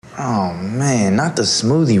Oh, man, not the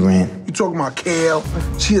smoothie rant. You talking about kale,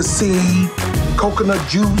 chia seed, coconut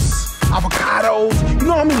juice, avocados. You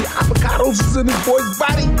know how many avocados is in this boy's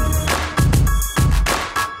body?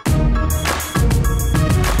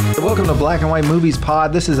 Welcome to Black and White Movies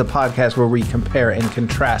Pod. This is a podcast where we compare and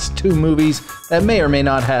contrast two movies that may or may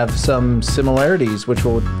not have some similarities, which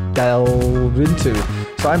we'll delve into.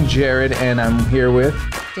 So I'm Jared, and I'm here with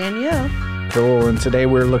Danielle. Cool, and today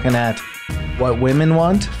we're looking at What Women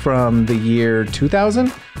Want from the year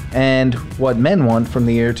 2000 and What Men Want from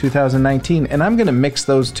the year 2019. And I'm going to mix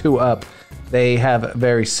those two up. They have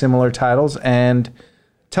very similar titles. And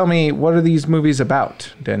tell me, what are these movies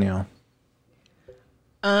about, Danielle?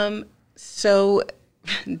 So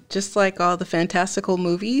just like all the fantastical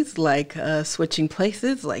movies, like Switching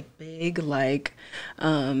Places, like Big, like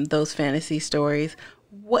those fantasy stories,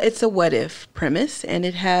 it's a what if premise, and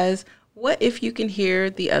it has what if you can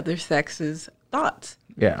hear the other sex's thoughts?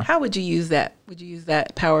 Yeah. How would you use that? Would you use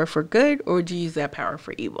that power for good, or would you use that power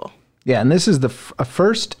for evil? Yeah, and this is the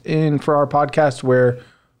first for our podcast where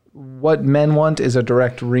What Men Want is a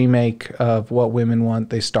direct remake of What Women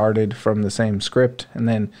Want. They started from the same script, and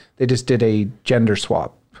then they just did a gender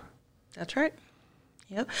swap. That's right.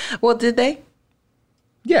 Yep. Well, did they?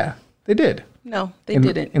 Yeah, they did. No, they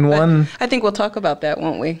didn't. In one, I think we'll talk about that,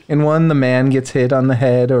 won't we? In one, the man gets hit on the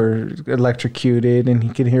head or electrocuted, and he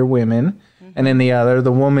can hear women. Mm-hmm. And in the other,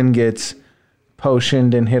 the woman gets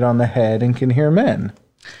potioned and hit on the head and can hear men.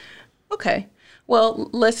 Okay.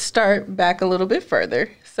 Well, let's start back a little bit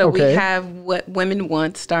further. So we have What Women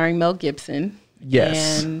Want, starring Mel Gibson.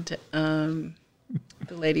 Yes. And the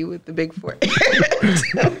lady with the big forehead.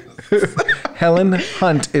 Helen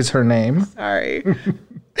Hunt is her name. Sorry.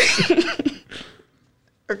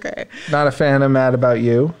 Okay. Not a fan of Mad About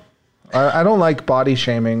You. I don't like body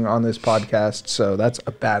shaming on this podcast, so that's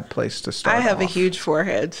a bad place to start. I have a huge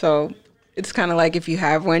forehead, so it's kind of like if you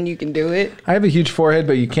have one, you can do it. I have a huge forehead,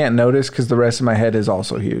 but you can't notice because the rest of my head is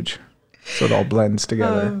also huge. So it all blends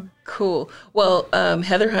together. Cool. Well,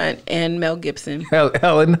 Heather Hunt and Mel Gibson.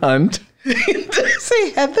 Helen Hunt. Did I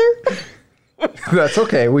say Heather? That's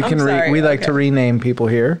okay. We can we like to rename people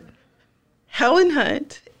here. Helen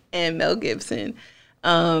Hunt and Mel Gibson,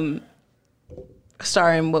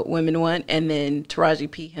 starring What Women Want, and then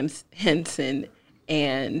Taraji P. Henson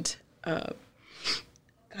and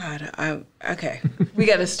okay. We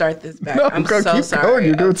got to start this back. No, I'm so sorry. Going.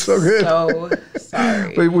 You're doing so good. So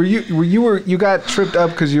sorry. Wait, you got tripped up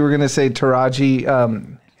because you were going to say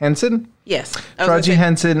Taraji Henson? Yes. Taraji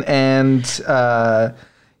Henson and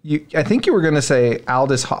I think you were going to say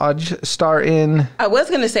Aldous Hodge star in. I was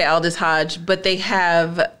going to say Aldous Hodge, but they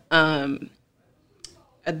have.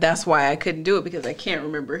 That's why I couldn't do it, because I can't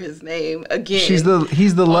remember his name again. He's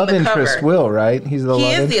the love interest, cover. Will, right? He is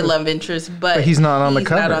the love interest, but he's not on the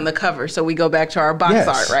cover. Not on the cover. So we go back to our box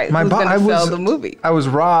art, right? Who's going to sell the movie? I was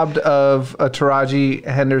robbed of a Taraji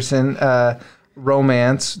Henderson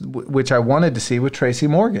romance, which I wanted to see with Tracy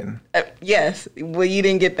Morgan. Yes. Well, you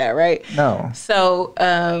didn't get that, right? No. So,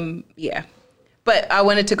 yeah. But I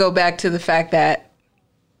wanted to go back to the fact that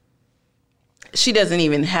she doesn't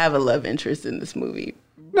even have a love interest in this movie.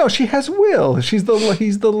 No, she has Will. He's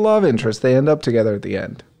the love interest. They end up together at the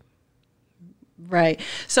end. Right.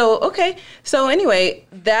 So, okay. So anyway,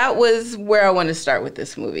 that was where I wanted to start with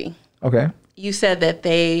this movie. Okay. You said that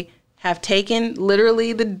they have taken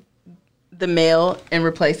literally the male and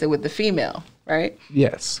replaced it with the female, right?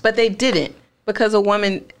 Yes. But they didn't, because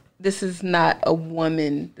this is not a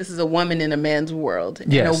woman. This is a woman in a man's world.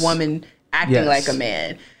 Yes. And a woman acting like a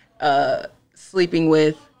man, sleeping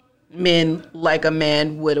with men like a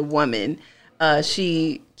man would a woman.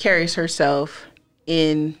 She carries herself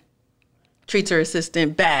treats her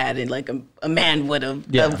assistant bad, and like a man would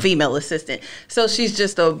a female assistant. So she's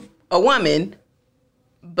just a woman,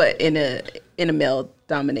 but in a male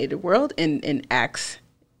dominated world, and acts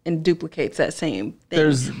and duplicates that same thing.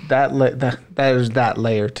 There's that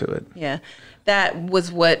layer to it. Yeah, that was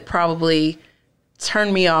what probably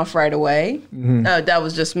turned me off right away. Mm-hmm. That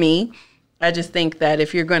was just me. I just think that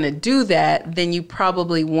if you're going to do that, then you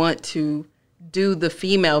probably want to do the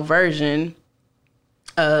female version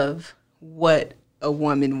of what a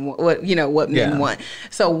woman, what men want.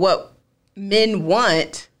 So what men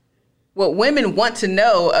want, what women want to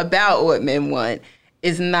know about what men want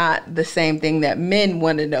is not the same thing that men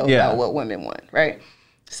want to know about what women want, right?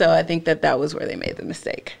 So I think that was where they made the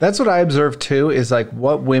mistake. That's what I observed too, is like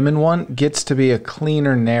What Women Want gets to be a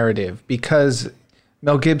cleaner narrative, because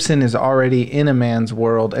Mel Gibson is already in a man's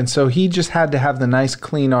world, and so he just had to have the nice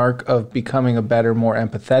clean arc of becoming a better, more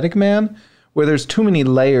empathetic man, where there's too many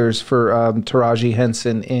layers for Taraji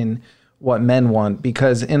Henson in What Men Want,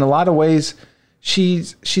 because in a lot of ways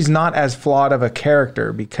she's not as flawed of a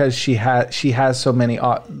character because she has so many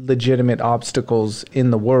legitimate obstacles in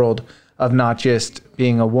the world of not just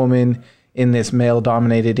being a woman in this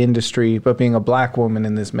male-dominated industry, but being a black woman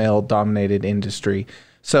in this male-dominated industry.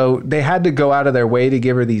 So they had to go out of their way to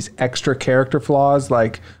give her these extra character flaws,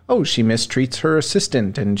 like, oh, she mistreats her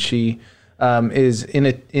assistant, and she is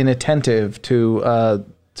inattentive to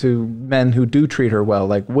men who do treat her well,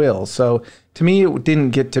 like Will. So to me, it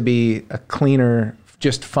didn't get to be a cleaner,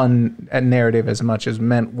 just fun narrative as much as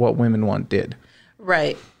What Women Want did.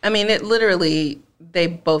 Right. I mean, it literally, they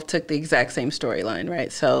both took the exact same storyline,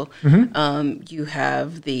 right? So you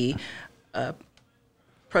have the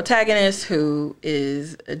protagonist who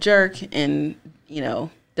is a jerk and,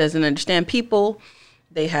 doesn't understand people.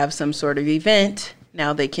 They have some sort of event.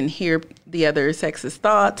 Now they can hear the other sex's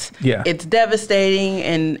thoughts. Yeah. It's devastating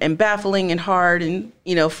and baffling and hard and,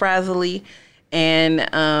 frazzly. And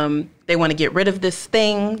they want to get rid of this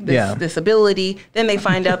thing, this ability. Then they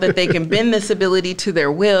find out that they can bend this ability to their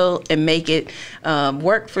will and make it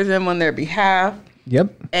work for them on their behalf.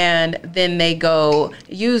 Yep. And then they go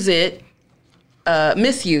use it,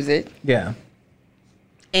 misuse it. Yeah.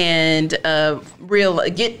 And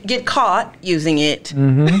get caught using it.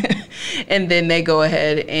 Mm-hmm. And then they go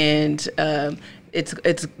ahead and it's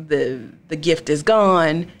the gift is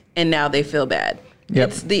gone, and now they feel bad. Yep.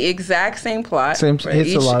 It's the exact same plot. Hits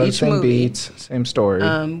a lot of the same movie, beats, same story.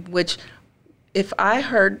 Which, if I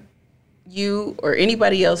heard you or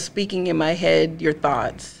anybody else speaking in my head your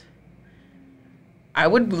thoughts, I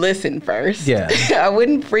would listen first. Yeah. I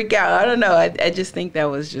wouldn't freak out. I don't know. I just think that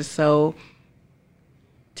was just so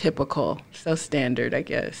typical, so standard, I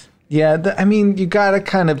guess. Yeah, I mean, you got to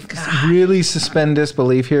kind of really suspend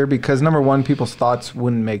disbelief here because, number one, people's thoughts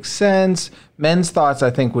wouldn't make sense. Men's thoughts, I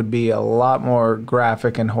think, would be a lot more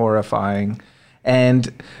graphic and horrifying.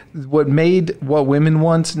 And what made What Women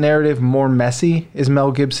Want's narrative more messy is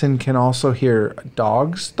Mel Gibson can also hear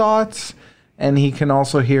dogs' thoughts, and he can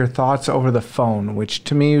also hear thoughts over the phone, which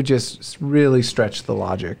to me just really stretched the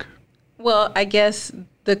logic. Well, I guess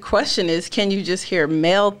the question is, can you just hear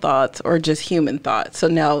male thoughts or just human thoughts? So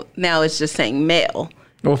now it's just saying male.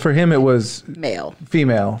 Well, for him, it was male.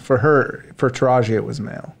 Female. For Taraji, it was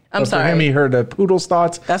male. I'm sorry. For him, he heard a poodle's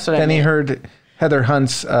thoughts. That's what I meant. Then he heard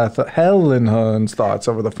Helen Hunt's thoughts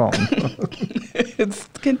over the phone. It's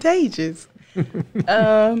contagious.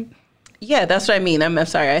 Yeah, that's what I mean. I'm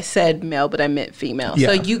sorry. I said male, but I meant female. Yeah.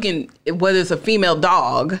 So you can, whether it's a female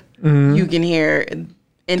dog, you can hear.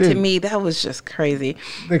 And to me, that was just crazy.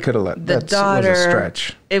 They could have let the daughter. Was a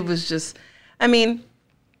stretch. It was just, I mean,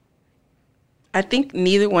 I think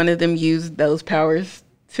neither one of them used those powers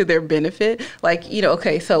to their benefit. Like,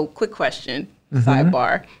 okay, so quick question,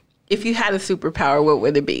 sidebar. If you had a superpower, what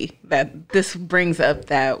would it be? This brings up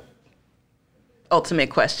that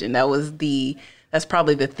ultimate question. That's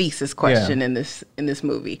probably the thesis question in this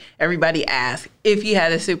movie. Everybody asks, if you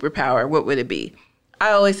had a superpower, what would it be?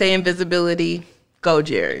 I always say invisibility. Go,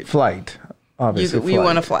 Jared. Flight. Obviously, you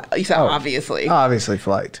want to fly. You said obviously. Obviously,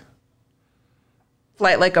 flight.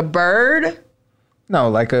 Flight like a bird?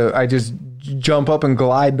 No, I just jump up and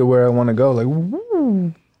glide to where I want to go. Like,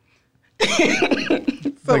 woo.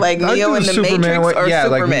 So like Neo in the Matrix or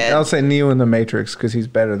Superman? I'll say Neo in the Matrix because he's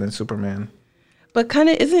better than Superman. But kind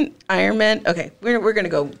of isn't Iron Man... Okay, we're going to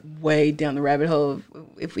go way down the rabbit hole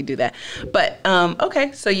if we do that. But,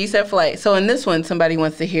 okay, so you said flight. So in this one, somebody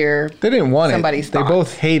wants to hear They didn't want somebody's it. thoughts. They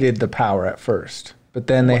both hated the power at first. But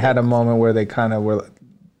then they had a moment where they kind of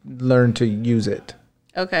learned to use it.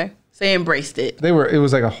 Okay, so they embraced it. It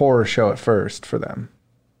was like a horror show at first for them.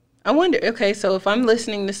 I wonder, okay, so if I'm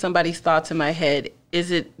listening to somebody's thoughts in my head,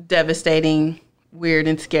 is it devastating, weird,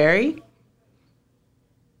 and scary?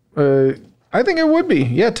 I think it would be.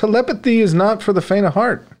 Yeah, telepathy is not for the faint of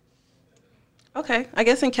heart. Okay. I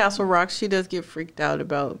guess in Castle Rock, she does get freaked out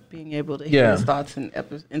about being able to hear his thoughts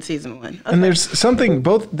in season 1. Okay. And there's something,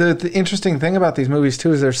 the interesting thing about these movies,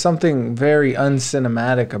 too, is there's something very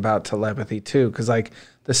uncinematic about telepathy, too. Because,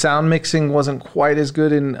 the sound mixing wasn't quite as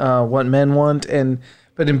good in What Men Want.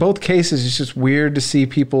 But in both cases, it's just weird to see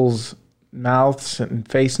people's mouths and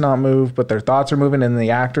face not move, but their thoughts are moving, and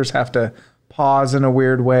the actors have to pause in a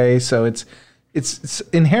weird way, so it's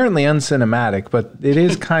inherently uncinematic, but it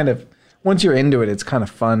is kind of, once you're into it, it's kind of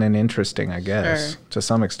fun and interesting, I guess, to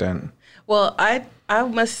some extent. Well, I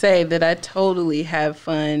must say that I totally have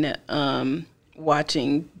fun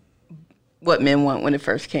watching What Men Want when it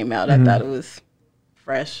first came out. I thought it was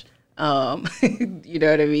fresh. You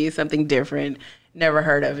know what I mean? Something different. Never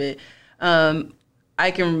heard of it.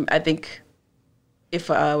 I think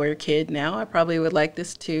if I were a kid now, I probably would like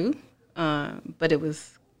this too. but it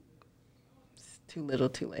was too little,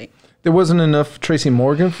 too late. There wasn't enough Tracy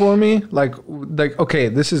Morgan for me. Like okay,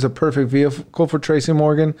 this is a perfect vehicle for Tracy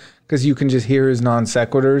Morgan because you can just hear his non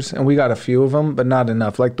sequiturs, and we got a few of them, but not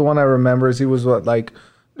enough. Like the one I remember is he was like,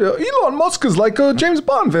 Elon Musk is like a James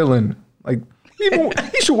Bond villain. Like he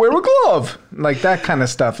should wear a glove. Like that kind of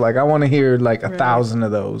stuff. Like I want to hear like 1,000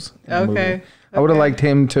 of those. In the movie. I would have liked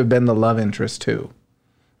him to have been the love interest too,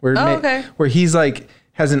 where he's like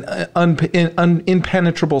has an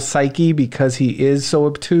impenetrable psyche because he is so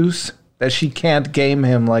obtuse that she can't game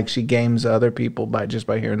him like she games other people by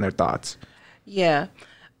hearing their thoughts. Yeah,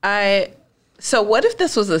 So what if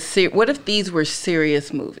this was what if these were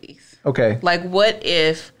serious movies? Okay, like what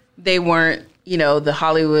if they weren't, the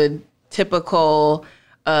Hollywood typical,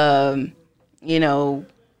 what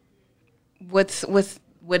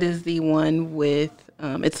is the one with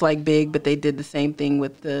it's like Big, but they did the same thing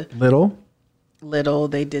with the Little,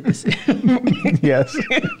 they did this. Yes.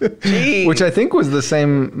 Which I think was the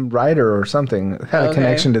same writer or something. Had a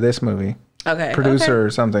connection to this movie. Okay. Producer or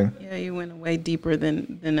something. Yeah, you went way deeper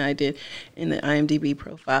than I did in the IMDb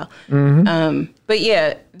profile. Mm-hmm. But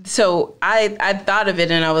yeah, so I thought of it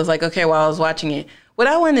and I was like, okay, while I was watching it, would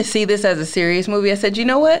I want to see this as a serious movie? I said, you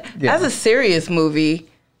know what? Yeah. As a serious movie,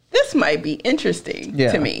 this might be interesting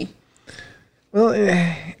to me. Well,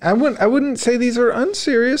 I wouldn't say these are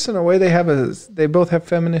unserious in a way. They both have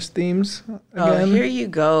feminist themes. Again. Oh, here you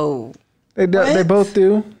go. They both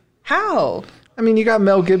do. How? I mean, you got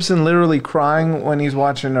Mel Gibson literally crying when he's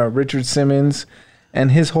watching Richard Simmons,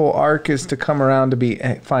 and his whole arc is to come around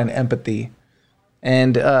to find empathy.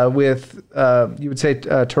 And with you would say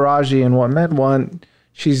Taraji in What Men Want,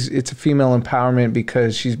 it's a female empowerment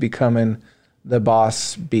because she's becoming the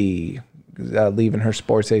boss bee. Leaving her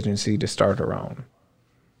sports agency to start her own.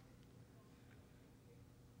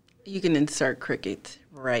 You can insert cricket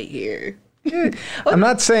right here. I'm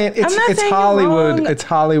not saying it's Hollywood. It's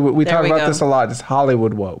Hollywood. We talk about this a lot. It's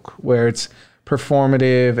Hollywood woke, where it's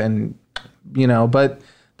performative and but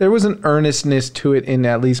there was an earnestness to it in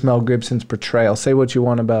at least Mel Gibson's portrayal. Say what you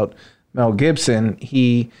want about Mel Gibson,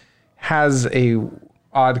 he has a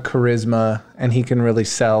odd charisma and he can really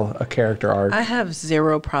sell a character arc. I have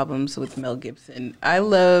zero problems with Mel Gibson. I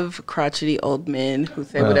love crotchety old men who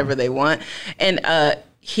say whatever they want. And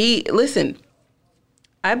listen,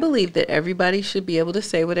 I believe that everybody should be able to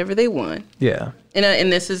say whatever they want. Yeah.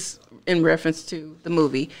 And this is in reference to the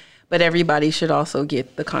movie, but everybody should also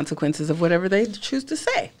get the consequences of whatever they choose to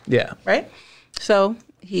say. Yeah. Right? So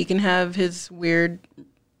he can have his weird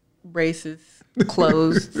racist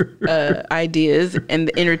closed ideas and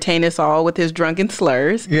entertain us all with his drunken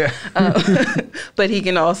slurs. Yeah. But he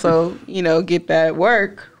can also, get that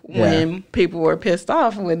work when people were pissed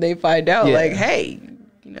off when they find out, like, hey,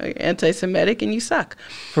 you're anti-Semitic and you suck.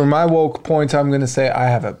 For my woke points, I'm going to say I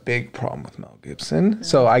have a big problem with Mel Gibson.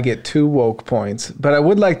 So I get 2 woke points. But I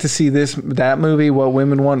would like to see that movie, What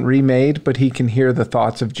Women Want, remade, but he can hear the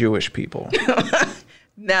thoughts of Jewish people.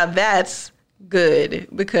 Now that's good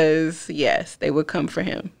because yes, they would come for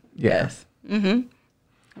him. Yeah. Yes. Mm-hmm.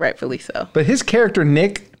 Rightfully so. But his character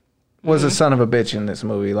Nick was a son of a bitch in this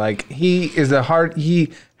movie. Like he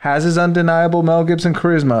has his undeniable Mel Gibson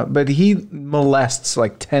charisma, but he molests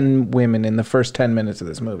like 10 women in the first 10 minutes of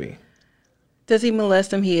this movie. Does he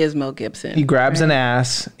molest them? He is Mel Gibson. He grabs an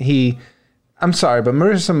ass. I'm sorry, but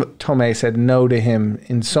Marissa Tomei said no to him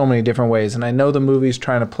in so many different ways, and I know the movie's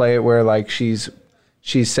trying to play it where like she's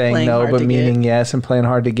saying playing no, but meaning yes, and playing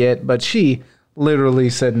hard to get. But she literally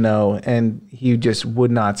said no, and he just would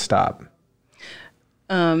not stop.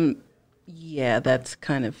 Yeah, that's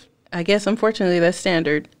kind of, I guess, unfortunately, that's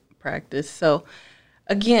standard practice. So,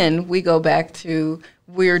 again, we go back to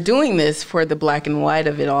we're doing this for the black and white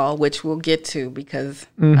of it all, which we'll get to because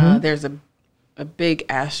there's a big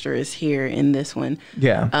asterisk here in this one.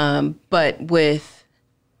 Yeah. But with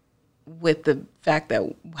the fact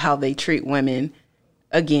that how they treat women,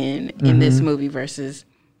 again, in this movie versus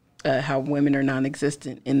how women are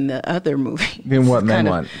non-existent in the other movie. In What Men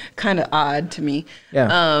Want. Kind of odd to me.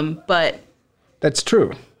 Yeah. But that's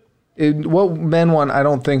true. What Men Want, I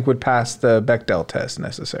don't think would pass the Bechdel test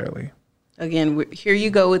necessarily. Again, here you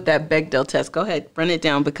go with that Bechdel test. Go ahead, run it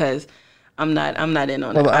down because I'm not in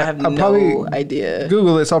on it. I have no idea.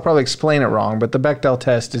 Google this. I'll probably explain it wrong, but the Bechdel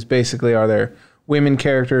test is basically are there women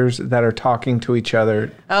characters that are talking to each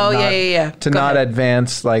other. To not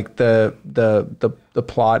advance like the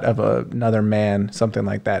plot of another man, something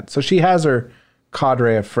like that. So she has her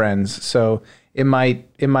cadre of friends. So it might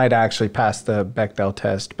actually pass the Bechdel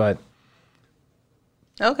test, but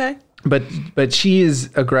okay. But she is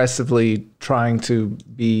aggressively trying to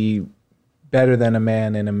be better than a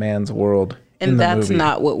man in a man's world. And that's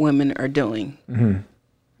not what women are doing.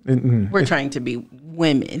 We're trying to be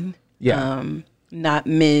women. Yeah. Not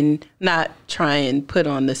men, not try and put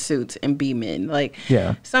on the suits and be men. Like,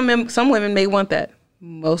 yeah. Some women may want that.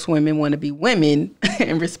 Most women want to be women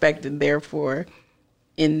and respected, therefore,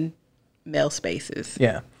 in male spaces.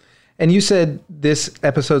 Yeah. And you said this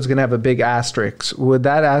episode's going to have a big asterisk. Would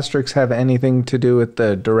that asterisk have anything to do with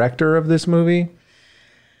the director of this movie?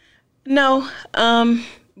 No.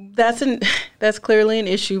 That's clearly an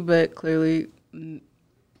issue, but clearly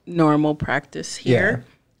normal practice here.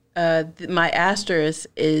 Yeah. My asterisk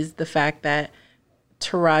is the fact that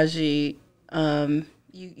Taraji,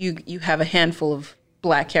 you have a handful of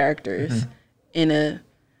black characters in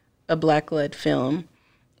a black-led film,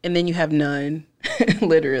 and then you have none,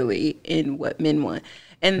 literally, in What Men Want.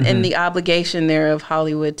 And the obligation there of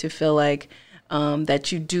Hollywood to feel like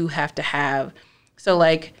that you do have to have. So,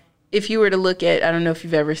 like, if you were to look at, I don't know if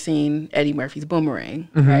you've ever seen Eddie Murphy's Boomerang,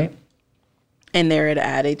 right? And they're at an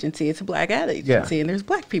ad agency. It's a black ad agency, and there's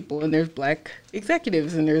black people, and there's black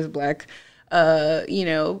executives, and there's black,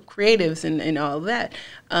 creatives, and all of that.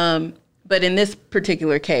 But in this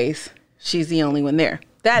particular case, she's the only one there.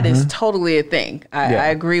 That is totally a thing. I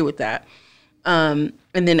agree with that. And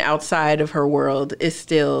then outside of her world is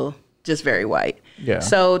still just very white. Yeah.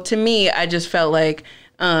 So to me, I just felt like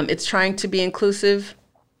it's trying to be inclusive,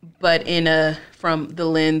 but from the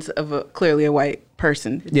lens of clearly a white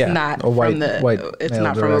person. It's not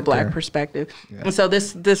from a black perspective. Yeah. And so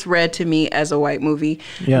this read to me as a white movie,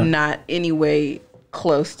 not any way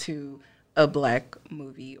close to a black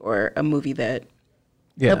movie or a movie that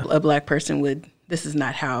a black person would. This is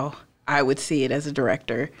not how I would see it as a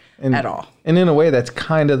director at all. And in a way, that's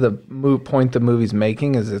kind of the point the movie's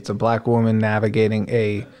making, is it's a black woman navigating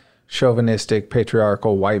a chauvinistic,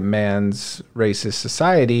 patriarchal, white man's racist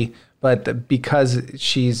society. But because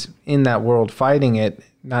she's in that world fighting it,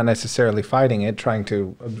 not necessarily fighting it, trying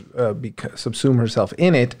to subsume herself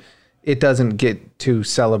in it, it doesn't get to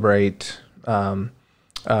celebrate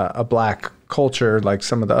a black culture like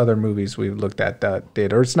some of the other movies we've looked at that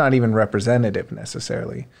did, or it's not even representative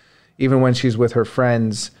necessarily. Even when she's with her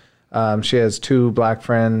friends, she has two black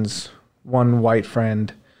friends, one white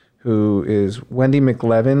friend who is Wendy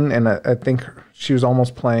McLevin, and I think she was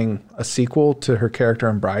almost playing a sequel to her character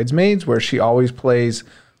in Bridesmaids, where she always plays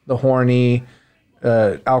the horny,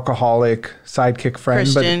 alcoholic sidekick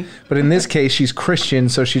friend. But in this case, she's Christian,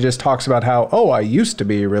 so she just talks about how, I used to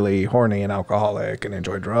be really horny and alcoholic and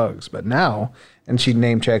enjoy drugs, but now, and she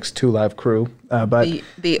name checks Two Live Crew. But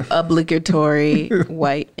the obligatory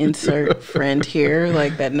white insert friend here,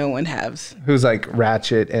 like that no one has. Who's like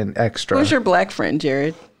ratchet and extra. Who's your black friend,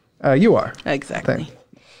 Jared? You are. Exactly.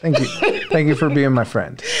 Thank you. Thank you for being my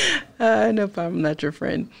friend. No problem. I'm not your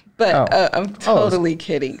friend. But I'm totally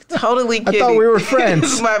kidding. Totally kidding. I thought we were friends.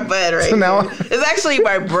 This is my bud right now. It's actually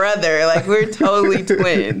my brother. Like, we're totally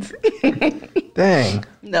twins. Dang.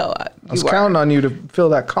 No, I was counting on you to fill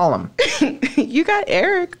that column. You got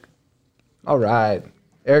Eric. All right.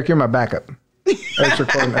 Eric, you're my backup. Eric's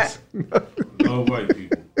recording this. No white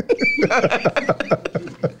people.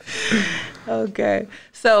 Okay.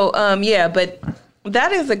 So, but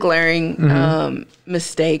that is a glaring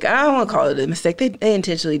mistake. I don't want to call it a mistake. They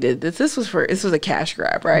intentionally did this. This was a cash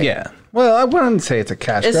grab, right? Yeah. Well, I wouldn't say it's a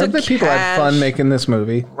cash grab. The people had fun making this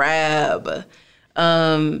movie. Grab.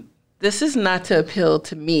 This is not to appeal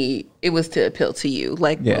to me. It was to appeal to you,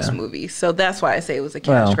 like most movies. So that's why I say it was a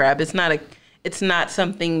cash grab. It's not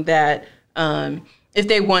something that if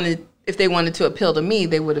they wanted to appeal to me,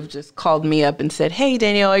 they would have just called me up and said, "Hey,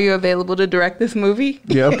 Danielle, are you available to direct this movie?"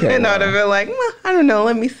 Yeah, okay. And I'd have been like, well, I don't know.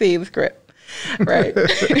 Let me see the script. Right.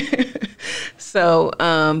 So,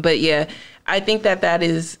 but yeah, I think that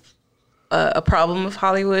is a problem of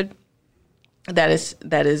Hollywood. That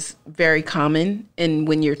is very common. And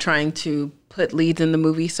when you're trying to put leads in the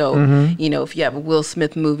movie. So, if you have a Will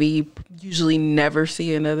Smith movie, you usually never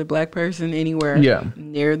see another black person anywhere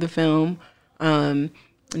near the film.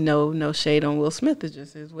 No shade on Will Smith. It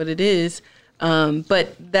just is what it is.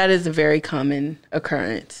 But that is a very common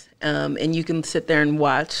occurrence. And you can sit there and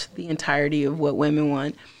watch the entirety of What Women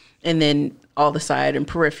Want. And then all the side and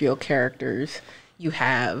peripheral characters, you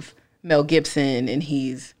have Mel Gibson, and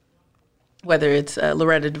whether it's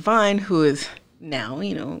Loretta Devine, who is now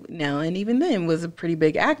and even then was a pretty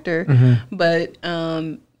big actor. But,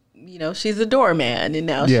 she's a doorman, and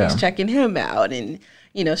now she's checking him out, and,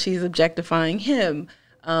 she's objectifying him.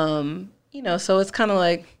 So it's kind of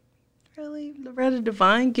like, really, Loretta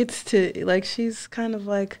Devine gets to, like, she's kind of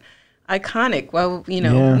like iconic. Well,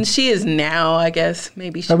 and she is now, I guess.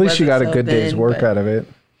 Maybe she at least she got a good day's work out of it.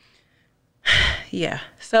 Yeah.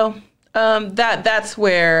 So that's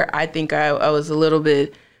where I think I was a little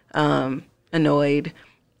bit annoyed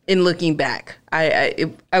in looking back. I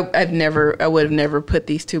would have never put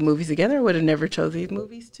these two movies together. I would have never chose these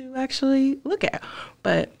movies to actually look at.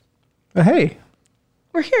 But Hey,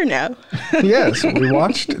 we're here now. yes, we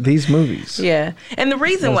watched these movies. Yeah. And the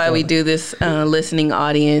reason why we do this listening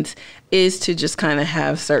audience is to just kind of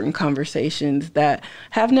have certain conversations that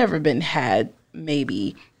have never been had,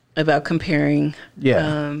 maybe, about comparing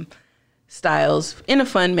styles in a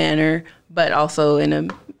fun manner, but also in a,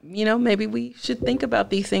 maybe we should think about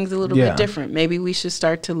these things a little bit different. Maybe we should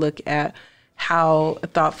start to look at how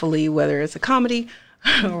thoughtfully, whether it's a comedy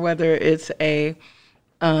or whether it's a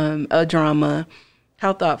drama,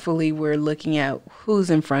 how thoughtfully we're looking at who's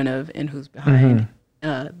in front of and who's behind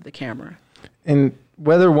the camera. And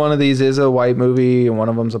whether one of these is a white movie and one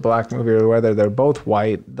of them's a black movie, or whether they're both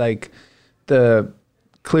white, like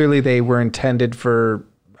clearly they were intended for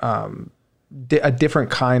a different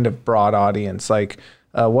kind of broad audience. Like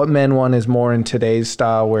What Men Want is more in today's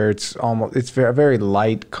style, where it's very, very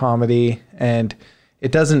light comedy, and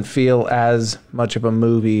it doesn't feel as much of a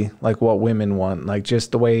movie like What Women Want. Like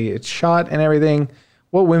just the way it's shot and everything.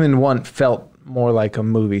 What Women Want felt more like a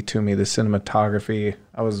movie to me. The cinematography,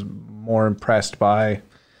 I was more impressed by.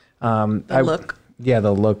 The look. Yeah,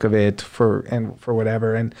 the look of it for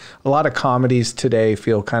whatever. And a lot of comedies today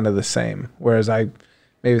feel kind of the same. Whereas maybe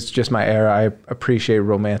it's just my era, I appreciate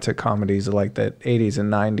romantic comedies like the 80s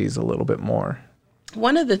and 90s a little bit more.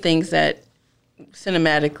 One of the things that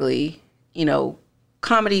cinematically,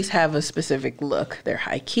 comedies have a specific look. They're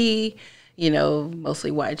high key,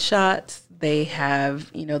 mostly wide shots. They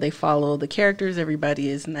have, they follow the characters. Everybody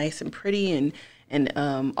is nice and pretty and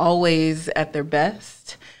always at their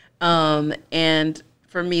best. And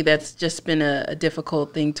for me, that's just been a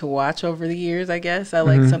difficult thing to watch over the years, I guess. I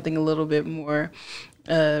like something a little bit more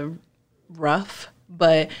rough,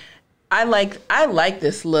 but I like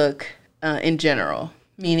this look in general.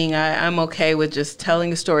 Meaning, I'm okay with just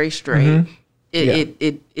telling a story straight.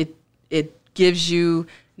 It gives you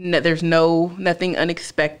there's nothing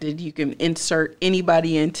unexpected. You can insert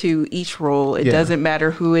anybody into each role. It doesn't matter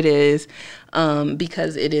who it is,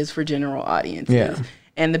 because it is for general audiences. Yeah.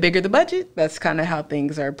 And the bigger the budget, that's kind of how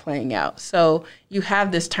things are playing out. So you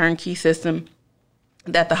have this turnkey system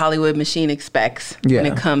that the Hollywood machine expects when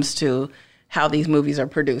it comes to how these movies are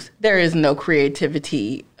produced. There is no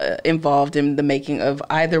creativity involved in the making of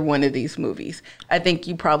either one of these movies. I think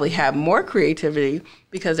you probably have more creativity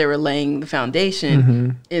because they were laying the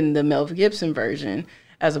foundation in the Mel Gibson version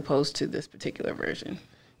as opposed to this particular version.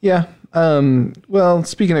 Yeah. Well,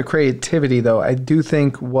 speaking of creativity, though, I do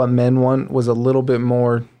think What Men Want was a little bit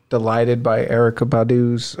more delighted by Erykah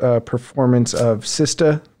Badu's performance of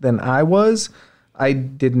Sista than I was. I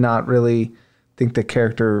did not really think the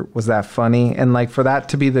character was that funny. And like for that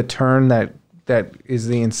to be the turn that is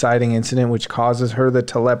the inciting incident which causes her the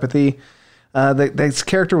telepathy, this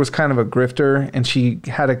character was kind of a grifter, and she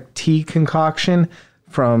had a tea concoction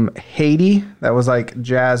from Haiti that was like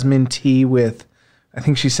jasmine tea with, I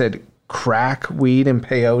think she said, crack, weed, and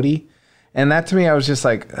peyote. And that to me, I was just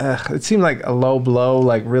like, ugh, it seemed like a low blow,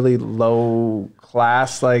 like really low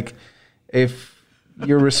class. Like if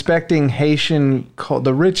you're respecting Haitian,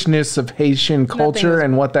 the richness of Haitian culture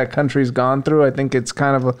and what that country's gone through, I think it's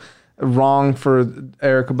kind of wrong for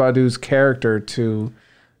Erykah Badu's character to...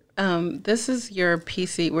 this is your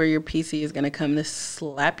PC, where your PC is going to come to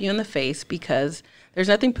slap you in the face, because there's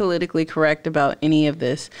nothing politically correct about any of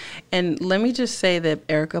this. And let me just say that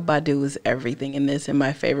Erykah Badu is everything in this, and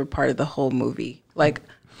my favorite part of the whole movie. Like,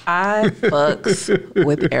 I fucks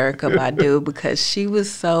with Erykah Badu because she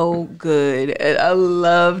was so good. I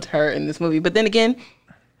loved her in this movie. But then again,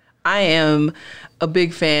 I am a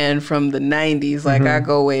big fan from the 90s. Like, I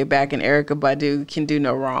go way back, and Erykah Badu can do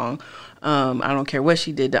no wrong. I don't care what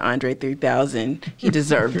she did to Andre 3000. He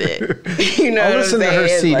deserved it. You know, I'll listen to her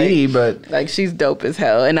CD, like she's dope as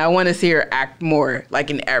hell, and I want to see her act more like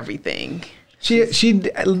in everything. She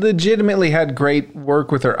legitimately had great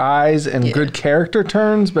work with her eyes and good character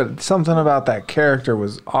turns, but something about that character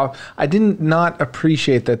was off. I did not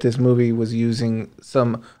appreciate that this movie was using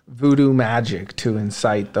some voodoo magic to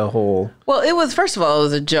incite the whole... Well, it was, first of all, it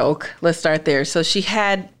was a joke. Let's start there. So she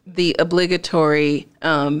had the obligatory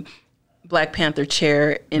Black Panther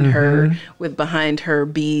chair in her with behind her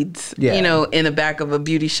beads, you know, in the back of a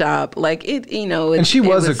beauty shop. Like it, you know. And she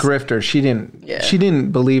was a grifter. She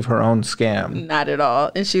didn't believe her own scam. Not at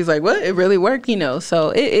all. And she's like, "What? It really worked," you know.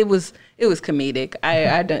 So it was comedic.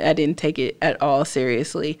 I didn't take it at all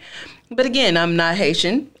seriously. But again, I'm not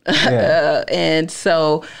Haitian, and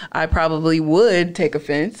so I probably would take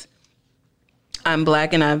offense. I'm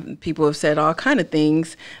black, and people have said all kind of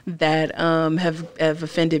things that have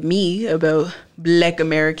offended me about black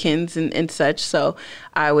Americans and such. So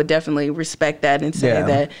I would definitely respect that and say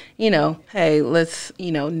that, hey, let's,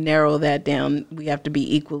 narrow that down. We have to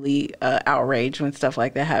be equally outraged when stuff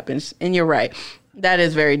like that happens. And you're right. That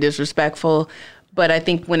is very disrespectful. But I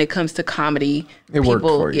think when it comes to comedy, it worked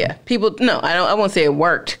for you. Yeah, people. No, I won't say it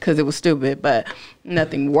worked because it was stupid, but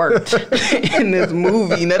nothing worked in this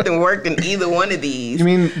movie. Nothing worked in either one of these. You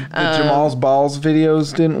mean the Jamal's Balls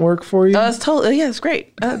videos didn't work for you? It's totally. Yeah, it's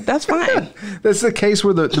great. That's fine. That's the case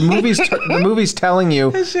where the movie's telling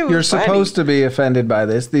you you're supposed to be offended by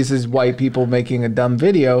this. This is white people making a dumb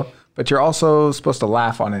video, but you're also supposed to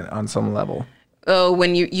laugh on it on some level. Oh,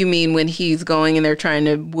 when you mean when he's going and they're trying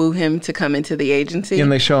to woo him to come into the agency?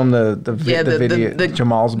 And they show him the video,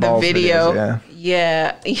 Jamal's Balls video. Videos,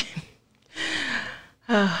 yeah.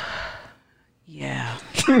 Yeah.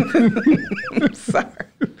 I'm sorry.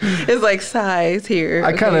 It's like sighs here.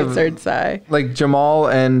 I kind of third sigh. Like Jamal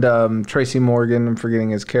and Tracy Morgan, I'm forgetting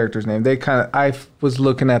his character's name. I was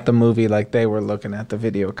looking at the movie like they were looking at the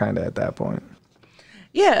video kind of at that point.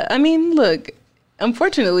 Yeah, I mean, look.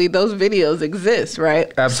 Unfortunately, those videos exist,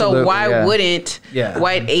 right? Absolutely, so why wouldn't Yeah.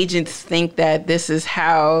 white agents think that this is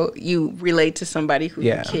how you relate to somebody who's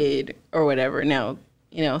a kid or whatever? Now,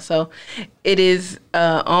 so it is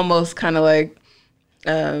almost kind of like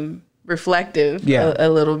reflective a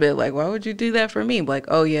little bit. Like, why would you do that for me? Like,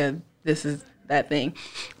 oh, yeah, this is that thing.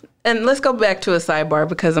 And let's go back to a sidebar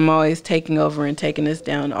because I'm always taking over and taking us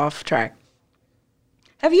down off track.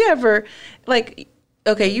 Have you ever,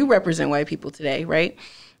 okay, you represent white people today, right?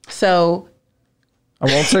 So I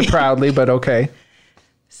won't say proudly, but okay.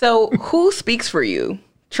 So who speaks for you?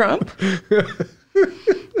 Trump?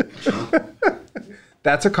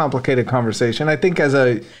 That's a complicated conversation. I think as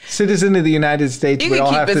a citizen of the United States, we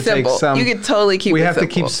all have to take some. You can totally keep it simple. We have to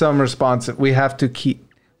keep some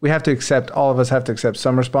all of us have to accept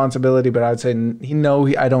some responsibility, but I'd say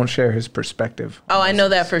I don't share his perspective. Oh, I know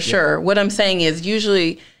that for sure. What I'm saying is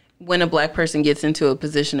usually when a black person gets into a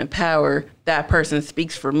position of power, that person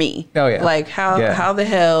speaks for me. Oh, yeah. Like, how the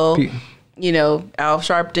hell, Al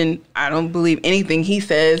Sharpton, I don't believe anything he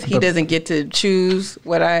says. He doesn't get to choose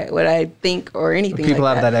what I think or anything like that. People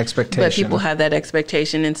have that expectation. But people have that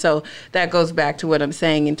expectation. And so that goes back to what I'm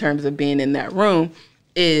saying in terms of being in that room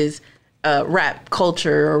is rap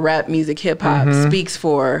culture or rap music, hip hop speaks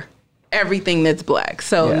for everything that's black.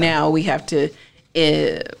 So now we have to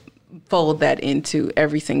fold that into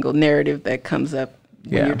every single narrative that comes up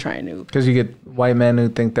when you're trying to. Because you get white men who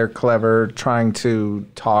think they're clever trying to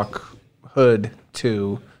talk hood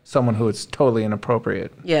to someone who is totally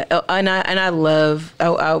inappropriate. Yeah, and I love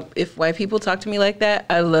if white people talk to me like that,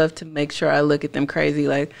 I love to make sure I look at them crazy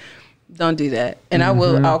like, don't do that, and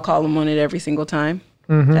I'll call them on it every single time.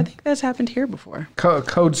 I think that's happened here before.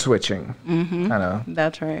 Code switching, kind of.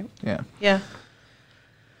 That's right. Yeah. Yeah.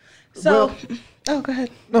 So. Oh, go ahead.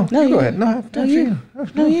 No, go ahead. No, you.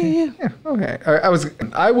 Yeah. Okay.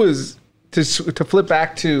 I was to flip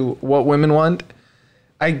back to what women want.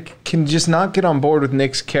 I can just not get on board with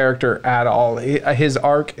Nick's character at all. His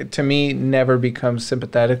arc to me never becomes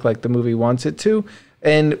sympathetic like the movie wants it to.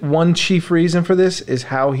 And one chief reason for this is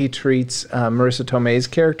how he treats Marissa Tomei's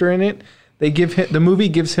character in it. The movie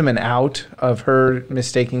gives him an out of her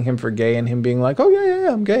mistaking him for gay and him being like, "Oh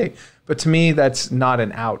yeah, I'm gay." But to me, that's not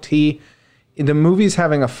an out. The movie's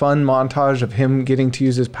having a fun montage of him getting to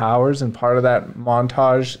use his powers, and part of that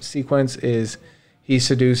montage sequence is he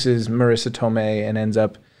seduces Marissa Tomei and ends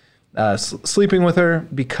up sleeping with her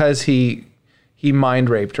because he mind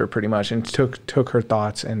raped her pretty much and took her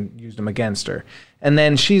thoughts and used them against her. And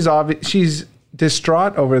then she's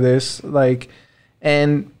distraught over this,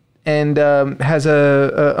 and has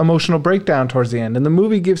a emotional breakdown towards the end. And the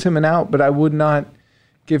movie gives him an out, but I would not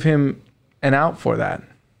give him an out for that.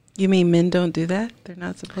 You mean men don't do that? They're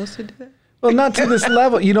not supposed to do that? Well, not to this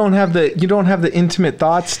level. You don't have the intimate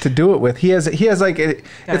thoughts to do it with. He has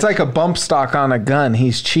it's like a bump stock on a gun.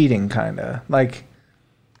 He's cheating, kind of like.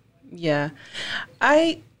 Yeah,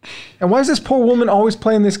 And why is this poor woman always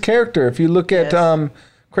playing this character? If you look at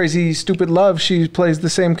Crazy Stupid Love, she plays the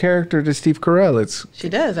same character to Steve Carell. She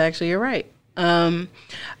does actually. You're right.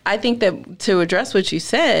 I think that to address what you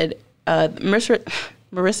said,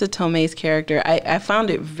 Marissa Tomei's character, I found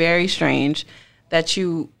it very strange that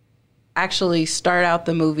you actually start out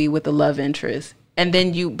the movie with a love interest and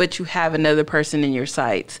then you have another person in your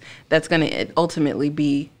sights that's going to ultimately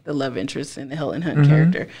be the love interest in the Helen Hunt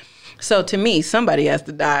character. So to me, somebody has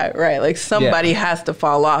to die, right? Like somebody has to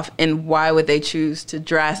fall off. And why would they choose to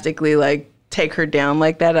drastically take her down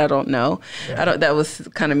like that. I don't know. That was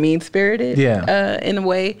kind of mean spirited. Yeah. In a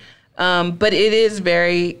way, but it is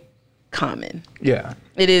very common. Yeah.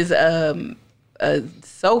 It is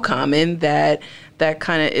so common that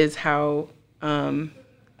kind of is how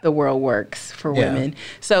the world works for women.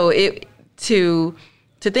 So to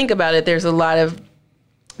think about it, there's a lot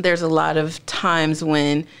of times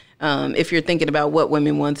when if you're thinking about what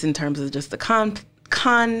women want in terms of just the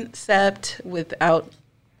concept without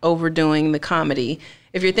overdoing the comedy,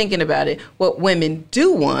 if you're thinking about it, what women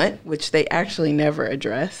do want, which they actually never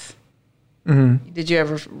address. Mm-hmm. Did you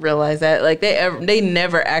ever realize that? Like they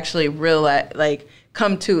never actually realize, like,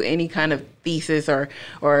 come to any kind of thesis or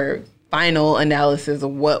final analysis of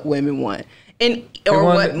what women want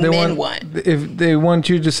what men want. If they want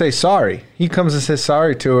you to say sorry, he comes and says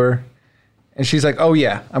sorry to her, and she's like, "Oh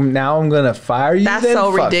yeah, I'm gonna fire you." That's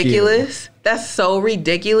so ridiculous. That's so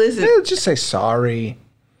ridiculous. Yeah, just say sorry.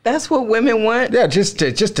 That's what women want. Yeah, just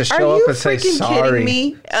to show up and say sorry.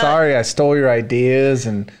 Me? Sorry, I stole your ideas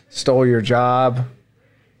and stole your job.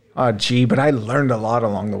 Oh, gee, but I learned a lot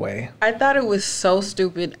along the way. I thought it was so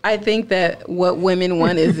stupid. I think that what women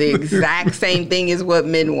want is the exact same thing as what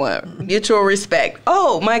men want. Mutual respect.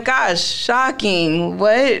 Oh my gosh, shocking.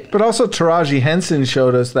 What? But also Taraji Henson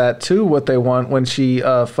showed us that too, what they want when she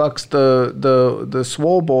fucks the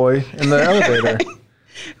swole boy in the elevator.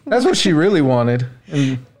 That's what she really wanted.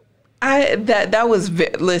 And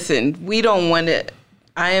listen, we don't want to.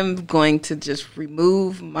 I am going to just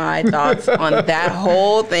remove my thoughts on that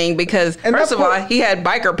whole thing because, first of all, he had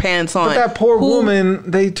biker pants on. But that poor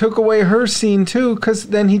woman, they took away her scene too because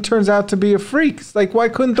then he turns out to be a freak. It's like, why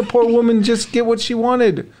couldn't the poor woman just get what she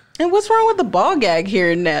wanted? And what's wrong with the ball gag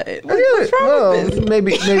here? What's wrong with this?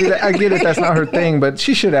 Maybe I get it. That's not her thing, but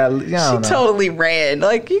she should have. She totally ran.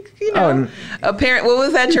 Like you know. Apparently, what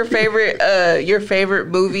was that? Your favorite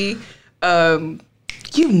movie?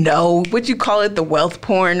 Would you call it the wealth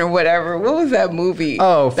porn or whatever? What was that movie?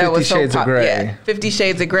 Oh, 50 Shades of Grey. Yeah, 50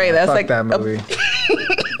 Shades of Grey. That's like that movie.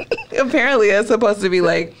 Apparently, that's supposed to be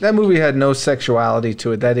like that movie had no sexuality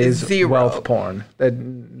to it. That is zero. Wealth porn.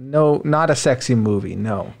 Not a sexy movie.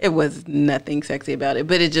 No, it was nothing sexy about it.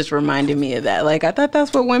 But it just reminded me of that. Like I thought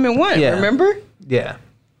that's what women want. Yeah. Remember? Yeah.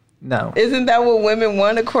 No. Isn't that what women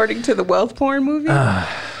want according to the wealth porn movie?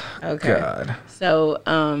 Okay. God. So,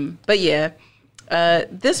 but yeah.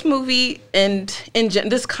 This movie and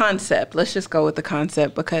this concept, let's just go with the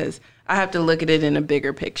concept because I have to look at it in a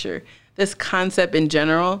bigger picture. This concept in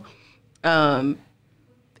general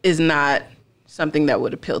is not something that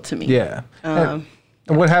would appeal to me. Yeah.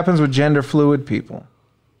 And what happens with gender fluid people?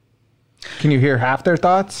 Can you hear half their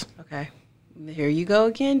thoughts? Okay. Here you go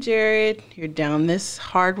again, Jared. You're down this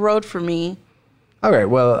hard road for me. All right.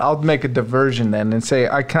 Well, I'll make a diversion then and say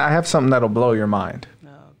I have something that'll blow your mind.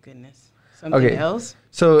 Something else?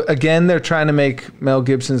 So again, they're trying to make Mel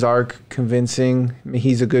Gibson's arc convincing.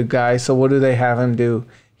 He's a good guy. So what do they have him do?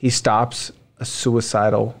 He stops a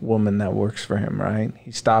suicidal woman that works for him, right?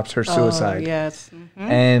 He stops her suicide. Oh, yes. Mm-hmm.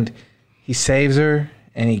 And he saves her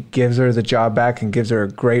and he gives her the job back and gives her a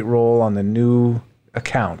great role on the new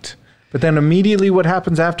account. But then immediately what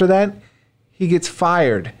happens after that? He gets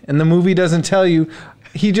fired. And the movie doesn't tell you.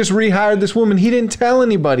 He just rehired this woman. He didn't tell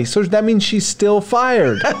anybody. So that means she's still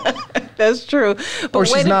fired. That's true. But or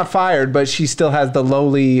she's not fired, but she still has the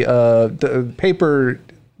lowly the paper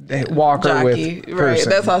walker jockey, with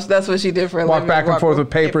person. Right. That's what she did for a living. Walk back and forth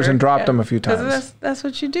with papers and dropped them a few times. That's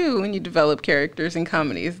what you do when you develop characters in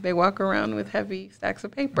comedies. They walk around with heavy stacks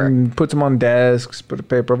of paper. And puts them on desks, put a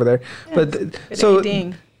paper over there. Yes, but so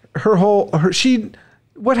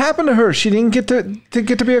what happened to her? She didn't get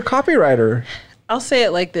to be a copywriter. I'll say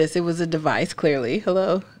it like this. It was a device, clearly.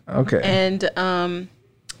 Hello. Okay. And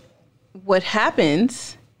what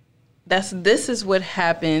happens, this is what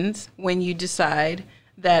happens when you decide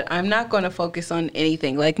that I'm not going to focus on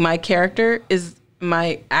anything. Like my character is,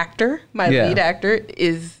 my lead actor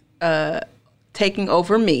is taking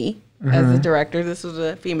over me as the director. This was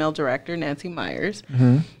a female director, Nancy Myers.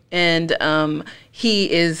 Mm-hmm. And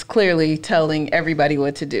he is clearly telling everybody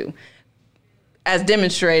what to do, as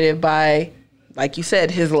demonstrated by, like you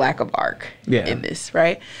said, his lack of arc in this,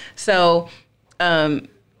 right? So a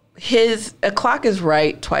clock is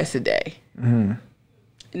right twice a day,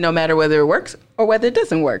 no matter whether it works or whether it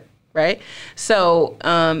doesn't work, right? So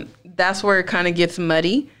that's where it kind of gets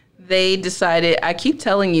muddy. They decided, I keep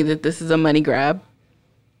telling you that this is a money grab,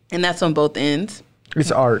 and that's on both ends.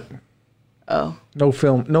 It's art. Oh. No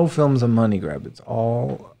film's a money grab. It's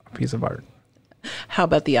all a piece of art. How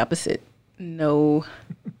about the opposite? No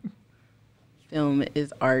film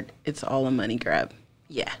is art. It's all a money grab.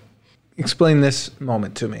 Yeah. Explain this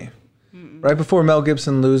moment to me. Right before Mel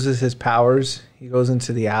Gibson loses his powers, he goes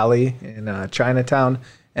into the alley in Chinatown,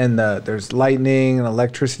 and there's lightning and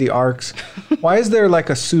electricity arcs. Why is there like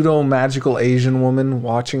a pseudo magical Asian woman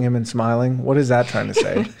watching him and smiling? What is that trying to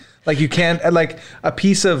say? Like you can't, like a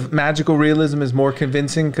piece of magical realism is more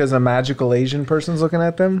convincing because a magical Asian person's looking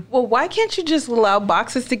at them? Well, why can't you just allow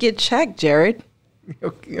boxes to get checked, Jared?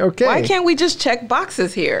 Okay. Why can't we just check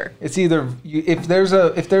boxes here? It's either if there's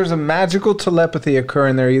a magical telepathy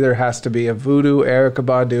occurring, there either has to be a voodoo Erykah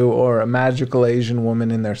Badu or a magical Asian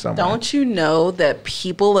woman in there somewhere. Don't you know that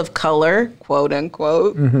people of color, quote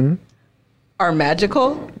unquote, are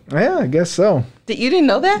magical? Yeah, I guess so. You didn't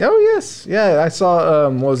know that? Oh yes, yeah. I saw.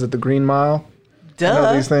 What was it, The Green Mile? Duh. You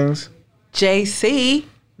know these things. JC.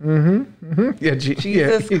 Yeah.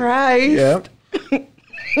 Jesus Christ. Yeah.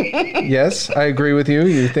 Yes, I agree with you.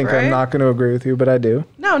 You think Right? I'm not going to agree with you, but I do.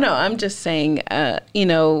 No, I'm just saying, it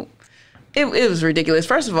was ridiculous.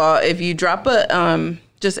 First of all, if you drop a,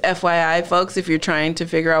 just FYI, folks, if you're trying to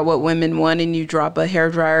figure out what women want and you drop a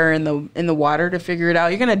hairdryer in the water to figure it out,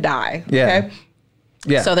 you're going to die. Yeah. Okay?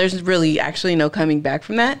 Yeah. So there's really actually no coming back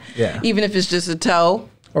from that. Yeah. Even if it's just a toe.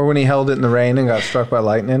 Or when he held it in the rain and got struck by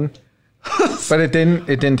lightning. But it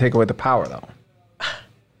didn't take away the power though.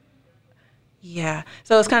 Yeah.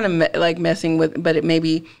 So it's kind of like messing with, but it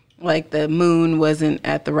maybe like the moon wasn't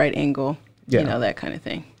at the right angle. Yeah. That kind of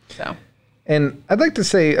thing. So. And I'd like to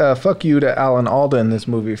say fuck you to Alan Alda in this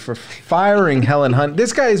movie for firing Helen Hunt.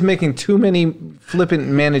 This guy is making too many flippant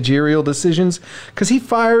managerial decisions because he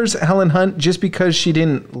fires Helen Hunt just because she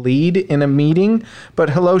didn't lead in a meeting. But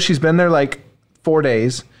hello, she's been there like 4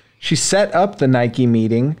 days. She set up the Nike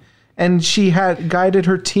meeting and she had guided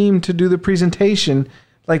her team to do the presentation.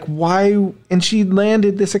 Like why? And she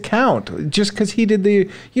landed this account just because he did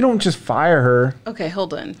you don't just fire her. Okay,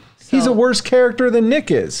 hold on. He's a So- worse character than Nick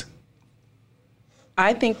is.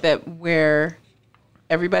 I think that where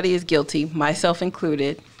everybody is guilty, myself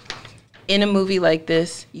included, in a movie like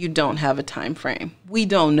this, you don't have a time frame. We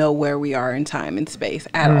don't know where we are in time and space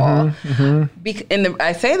at all.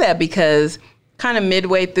 I say that because kind of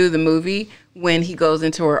midway through the movie, when he goes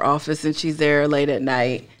into her office and she's there late at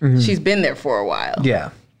night, she's been there for a while. Yeah.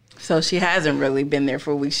 So she hasn't really been there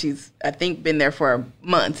for a week. She's, I think, been there for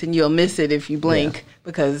months, and you'll miss it if you blink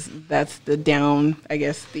because that's the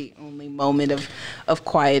the only moment of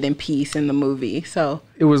quiet and peace in the movie. So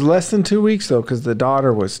It was less than 2 weeks though, because the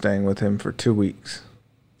daughter was staying with him for 2 weeks.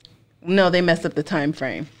 no, they messed up the time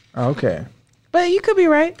frame. Okay. But you could be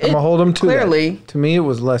right. I'm gonna hold him to clearly. that. To me, it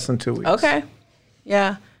was less than 2 weeks. Okay.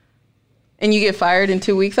 Yeah. And you get fired in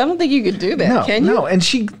 2 weeks? I don't think you could do that, can you? No, and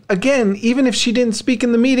she, again, even if she didn't speak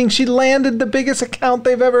in the meeting, she landed the biggest account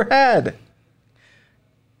they've ever had.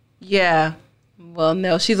 Yeah. Well,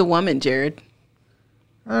 no, she's a woman, Jared.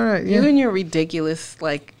 All right, You yeah. and your ridiculous,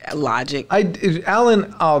 logic.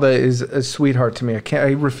 Alan Alda is a sweetheart to me.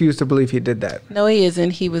 I refuse to believe he did that. No, he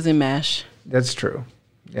isn't. He was in MASH. That's true.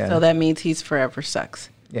 Yeah. So that means he's forever sucks.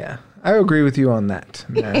 Yeah. I agree with you on that,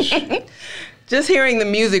 Nash. Just hearing the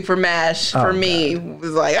music for MASH for me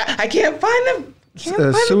was like, I can't find them. Can't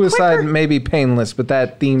find them Suicide quicker. may be painless, but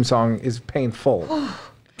that theme song is painful.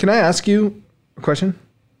 Can I ask you a question?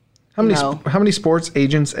 No. How many sports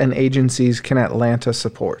agents and agencies can Atlanta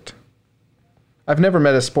support? I've never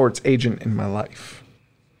met a sports agent in my life.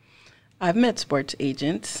 I've met sports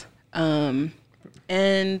agents, and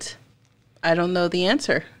I don't know the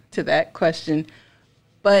answer to that question.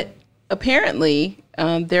 But apparently,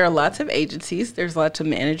 there are lots of agencies. There's lots of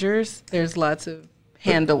managers. There's lots of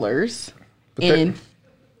handlers. But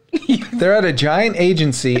they're at a giant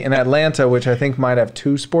agency in Atlanta, which I think might have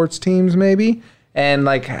 2 sports teams maybe. And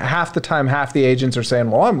like half the time, half the agents are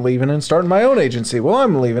saying, well, I'm leaving and starting my own agency. Well,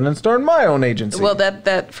 I'm leaving and starting my own agency. Well,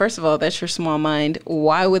 that first of all, that's your small mind.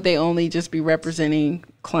 Why would they only just be representing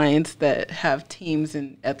clients that have teams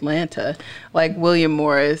in Atlanta, like William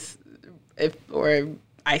Morris, or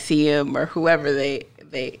ICM, or whoever they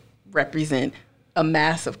represent a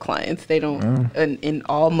mass of clients. They don't in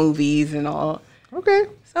all movies and all. Okay.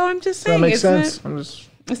 So I'm just That saying, makes sense.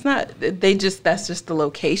 it's not. That's just the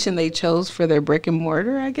location they chose for their brick and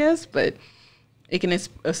mortar, I guess. But it can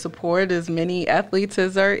support as many athletes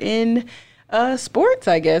as are in sports,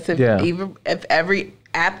 I guess. If every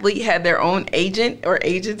athlete had their own agent or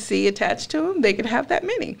agency attached to them, they could have that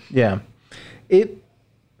many. Yeah. It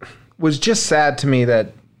was just sad to me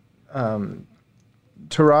that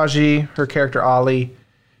Taraji, her character Ollie,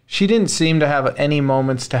 she didn't seem to have any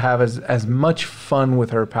moments to have as much fun with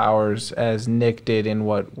her powers as Nick did in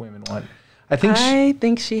What Women Want. I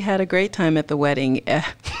think she had a great time at the wedding.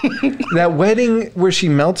 That wedding where she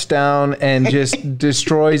melts down and just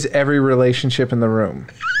destroys every relationship in the room.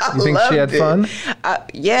 You think she had fun?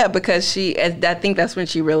 Yeah, because I think that's when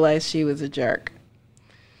she realized she was a jerk.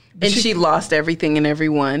 And she lost everything and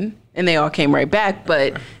everyone. And they all came right back.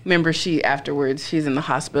 But remember, afterwards, she's in the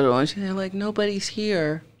hospital and she's like, nobody's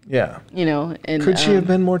here. Yeah. You know. And could she have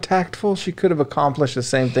been more tactful? She could have accomplished the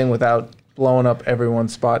same thing without blowing up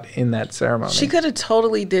everyone's spot in that ceremony. She could have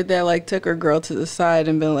totally did that, like took her girl to the side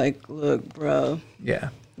and been like, look, bro. Yeah.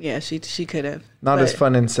 Yeah, she could have. Not as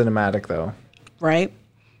fun and cinematic, though. Right?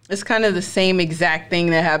 It's kind of the same exact thing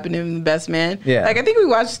that happened in The Best Man. Yeah. Like, I think we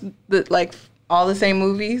watched all the same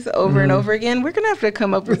movies over and over again. We're going to have to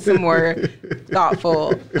come up with some more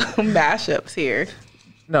thoughtful mashups here.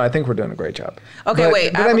 No, I think we're doing a great job. Okay,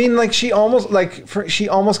 wait. But I mean, like, she almost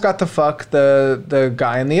got to fuck the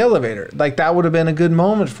guy in the elevator. Like, that would have been a good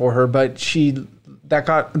moment for her, but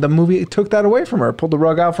the movie took that away from her, pulled the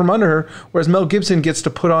rug out from under her. Whereas Mel Gibson gets to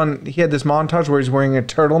put on, he had this montage where he's wearing a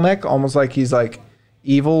turtleneck, almost like he's like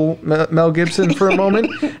evil Mel Gibson for a moment.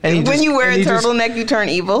 And when you wear a turtleneck, you turn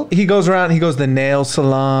evil. He goes around. He goes to the nail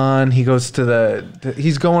salon. He goes to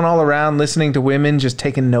he's going all around listening to women, just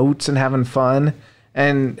taking notes and having fun.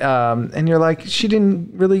 And you're like, she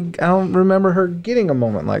didn't really. I don't remember her getting a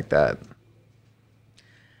moment like that.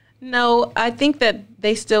 No, I think that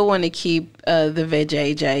they still want to keep the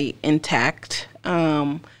vajayjay intact.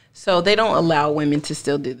 So they don't allow women to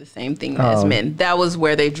still do the same thing as men. That was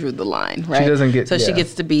where they drew the line, right? She doesn't get. So she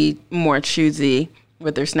gets to be more choosy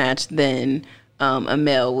with her snatch than a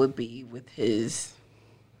male would be with his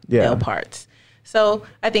male parts. So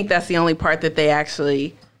I think that's the only part that they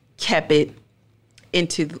actually kept it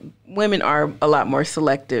into. Women are a lot more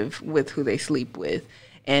selective with who they sleep with,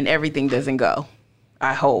 and everything doesn't go.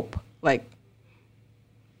 I hope. Like,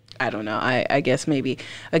 I don't know. I guess maybe,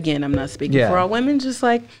 again, I'm not speaking for all women, just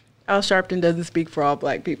like Al Sharpton doesn't speak for all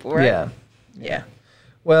black people, right? Yeah.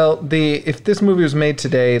 Well, if this movie was made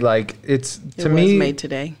today, like it was made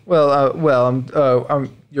today. Well,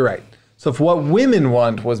 you're right. So if What Women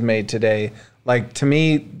Want was made today, like to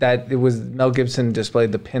me, that it was Mel Gibson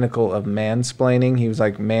displayed the pinnacle of mansplaining. He was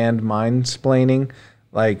like mind-splaining.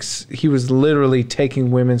 Like he was literally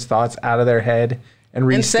taking women's thoughts out of their head and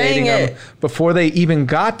restating them before they even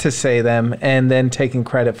got to say them, and then taking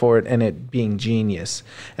credit for it and it being genius.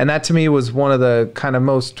 And that to me was one of the kind of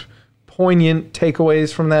most poignant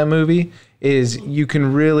takeaways from that movie, is you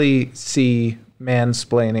can really see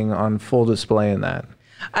mansplaining on full display in that.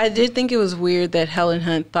 I did think it was weird that Helen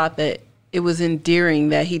Hunt thought that it was endearing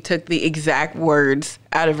that he took the exact words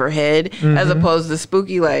out of her head, as opposed to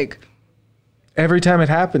spooky, like... Every time it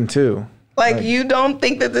happened, too. Like, you don't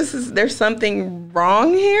think that there's something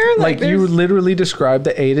wrong here? Like you literally described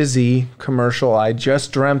the A to Z commercial I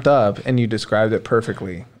just dreamt up, and you described it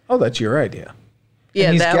perfectly. Oh, that's your idea. Yeah,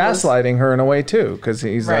 and he's gaslighting her in a way, too, because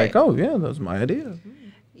he's like, oh, yeah, that was my idea.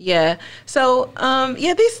 Yeah. So,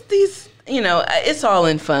 these, it's all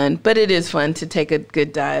in fun, but it is fun to take a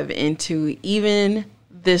good dive into even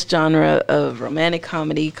this genre of romantic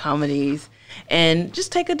comedies, and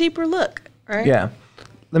just take a deeper look, right? Yeah.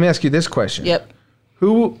 Let me ask you this question. Yep.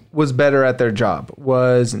 Who was better at their job?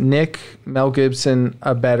 Was Mel Gibson,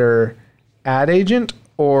 a better ad agent,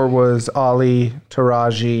 or was Ali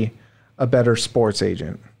Taraji a better sports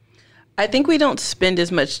agent? I think we don't spend as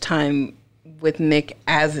much time with Nick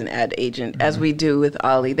as an ad agent as we do with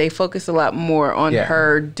Ali. They focus a lot more on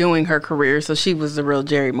her doing her career, so she was the real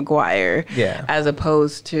Jerry Maguire, as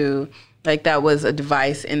opposed to, like, that was a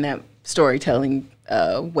device in that storytelling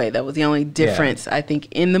way. That was the only difference, I think,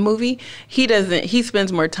 in the movie. He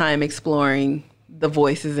spends more time exploring the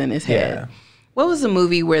voices in his head. What was the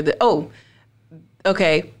movie where do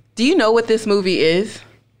you know what this movie is?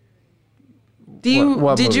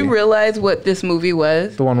 Did you realize what this movie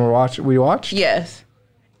was? The one we watched? Yes.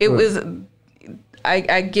 It was,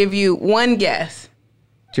 I give you one guess.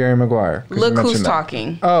 Jerry Maguire. Look Who's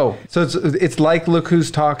Talking. Oh, so it's like Look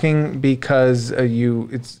Who's Talking because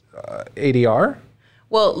it's ADR?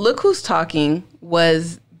 Well, Look Who's Talking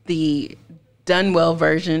was the done well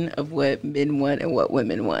version of what men want and what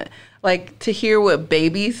women want. Like, to hear what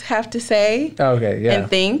babies have to say and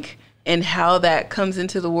think, and how that comes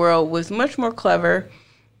into the world was much more clever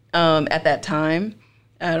at that time.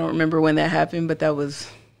 I don't remember when that happened, but that was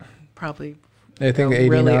probably I think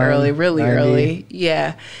really 89, really 90. early.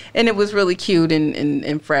 Yeah. And it was really cute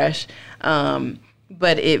and fresh.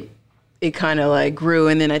 But it kind of like grew,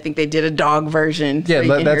 and then I think they did a dog version. Yeah,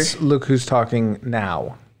 that's Look Who's Talking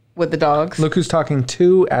Now. With the dogs. Look Who's Talking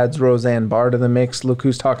 2 adds Roseanne Barr to the mix. Look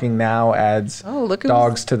Who's Talking Now adds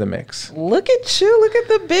dogs to the mix. Look at you. Look at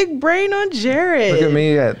the big brain on Jared. Look at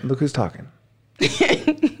me at Look Who's Talking.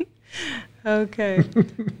 Okay.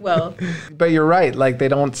 Well. But you're right. Like,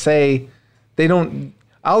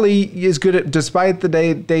 Ali is good at, despite the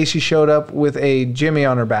day she showed up with a Jimmy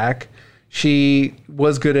on her back, she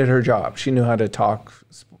was good at her job. She knew how to talk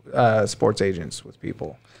sports agents with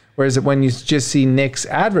people. Whereas when you just see Nick's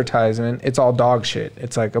advertisement, it's all dog shit.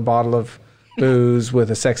 It's like a bottle of booze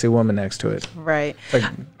with a sexy woman next to it. Right. It's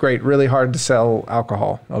like, great, really hard to sell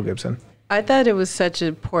alcohol, Mel Gibson. I thought it was such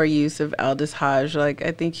a poor use of Aldous Hodge. Like,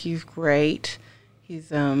 I think he's great. He's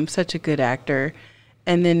such a good actor.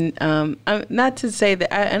 And then, not to say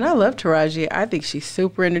that, and I love Taraji. I think she's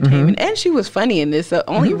super entertaining. And she was funny in this. The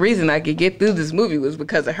only reason I could get through this movie was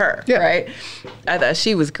because of her, right? I thought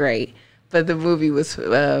she was great. But the movie was, it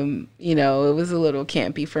was a little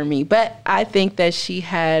campy for me. But I think that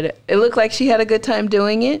it looked like she had a good time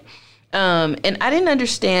doing it. And I didn't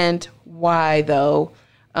understand why, though,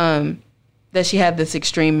 that she had this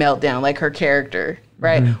extreme meltdown, like her character,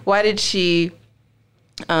 right? Why did she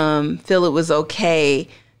feel it was okay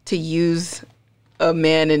to use a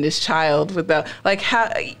man and his child without, like, how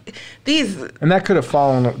these. And that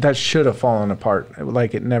should have fallen apart.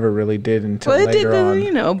 Like, it never really did until later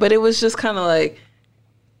on. But it was just kind of like,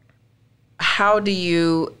 how do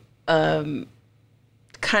you,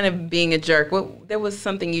 kind of being a jerk. There was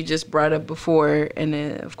something you just brought up before, and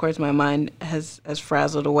of course my mind has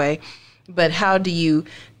frazzled away. But how do you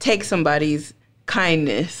take somebody's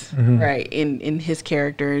kindness, right, in his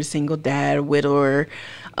character, single dad, widower,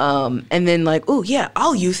 and then like, oh yeah,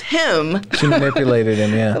 I'll use him. She manipulated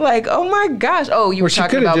him, yeah. Like, oh my gosh. Oh, you were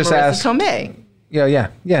talking about Marissa Tomei.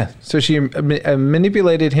 Yeah. So she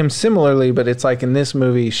manipulated him similarly, but it's like in this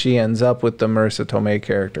movie, she ends up with the Marissa Tomei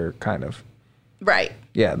character, kind of. Right.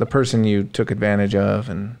 Yeah, the person you took advantage of.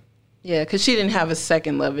 And yeah, because she didn't have a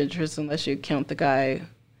second love interest unless you count the guy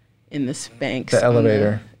in the Spanx. The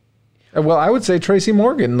elevator. Well, I would say Tracy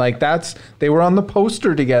Morgan. Like, they were on the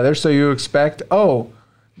poster together, so you expect,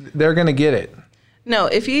 they're going to get it. No,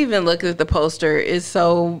 if you even look at the poster, it's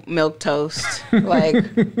so milquetoast. Like,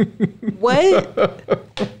 what?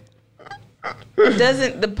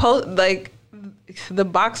 The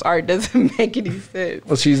box art doesn't make any sense.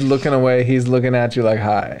 Well, she's looking away. He's looking at you like,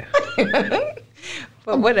 hi.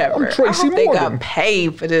 But whatever. I'm Tracy I hope Morgan. They got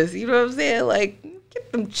paid for this. You know what I'm saying? Like,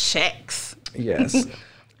 get them checks. Yes.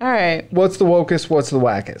 All right. What's the wokest? What's the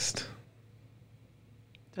wackest?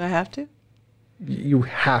 Do I have to? You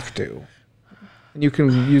have to. And you can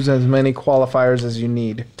use as many qualifiers as you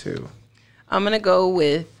need to. I'm going to go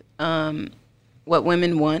with what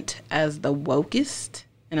women want as the wokest.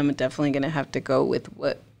 And I'm definitely going to have to go with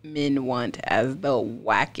what men want as the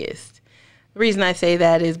wackest. The reason I say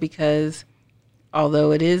that is because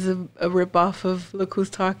although it is a ripoff of Look Who's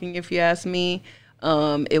Talking, if you ask me,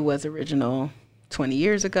 it was original 20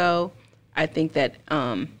 years ago. I think that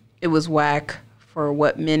it was whack for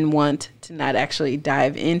what men want to not actually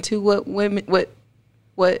dive into what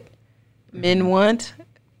men want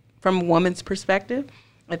from a woman's perspective.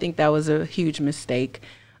 I think that was a huge mistake.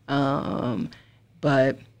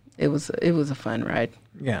 But it was a fun ride.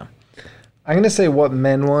 Yeah. I'm going to say what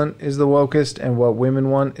men want is the wokest and what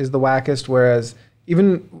women want is the wackest, whereas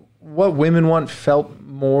even what women want felt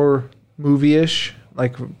more movie-ish,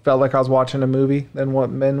 like felt like I was watching a movie than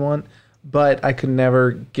what men want, but I could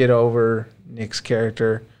never get over Nick's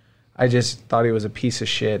character. I just thought he was a piece of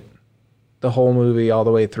shit the whole movie all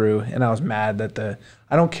the way through, and I was mad that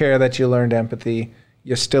I don't care that you learned empathy,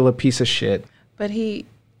 you're still a piece of shit. But he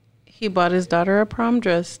bought his daughter a prom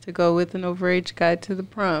dress to go with an overage guy to the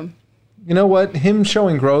prom. You know what? Him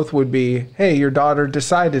showing growth would be, hey, your daughter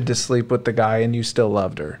decided to sleep with the guy and you still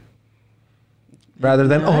loved her. Rather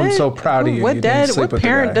than, I'm so proud of you. What you dad? didn't sleep What with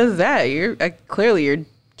parent the guy. does that? Clearly your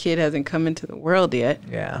kid hasn't come into the world yet.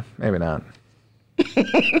 Yeah, maybe not. I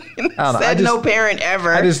don't know. Said no parent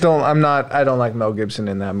ever. I don't like Mel Gibson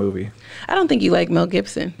in that movie. I don't think you like Mel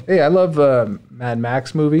Gibson. Hey, I love Mad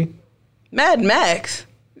Max movie. Mad Max?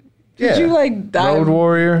 Yeah. Did you like dive? Road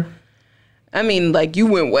Warrior? I mean, like you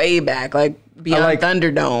went way back, like beyond like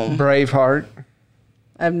Thunderdome. Braveheart.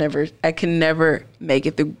 I can never make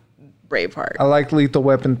it through Braveheart. I like Lethal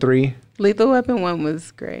Weapon 3. Lethal Weapon 1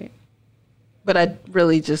 was great. But I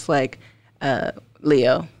really just like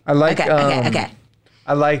Leo. I like Okay.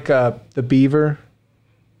 I like The Beaver.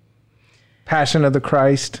 Passion of the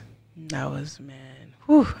Christ. That was, man.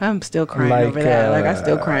 Whew, I'm still crying over that. Like I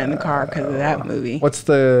still cry in the car because of that movie. What's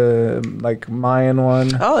the Mayan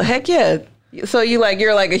one? Oh, heck yeah. So you're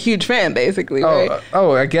like a huge fan, basically, right?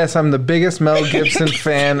 I guess I'm the biggest Mel Gibson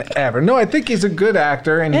fan ever. No, I think he's a good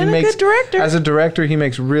actor, and he a makes good director. As a director, he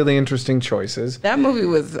makes really interesting choices. That movie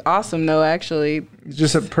was awesome, though. Actually, He's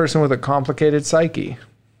just a person with a complicated psyche.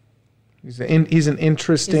 He's an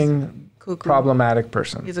interesting, cuckoo. problematic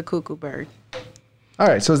person. He's a cuckoo bird. All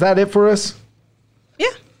right, so is that it for us?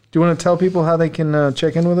 Yeah. Do you want to tell people how they can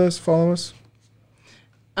check in with us, follow us?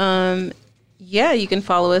 Yeah, you can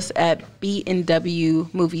follow us at B&W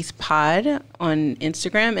Movies Pod on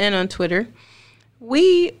Instagram and on Twitter.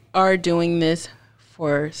 We are doing this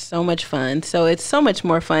for so much fun. So it's so much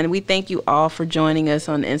more fun. We thank you all for joining us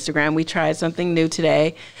on Instagram. We tried something new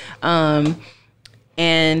today. And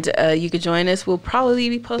you could join us. We'll probably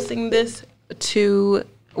be posting this to,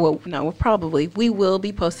 we will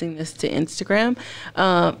be posting this to Instagram.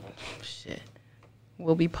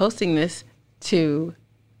 We'll be posting this to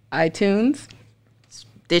iTunes,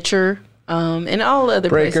 Stitcher, and all other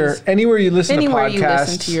Breaker, places. anywhere you listen to podcasts. Anywhere you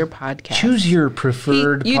listen to your podcast. Choose your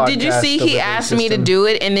preferred podcast. Did you see he asked me to do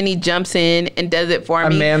it, and then he jumps in and does it for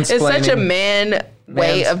me? mansplaining. It's such a man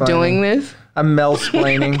way of doing this. I'm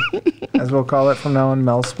Mel-splaining, as we'll call it from now on,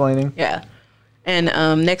 Mel-splaining. Yeah. And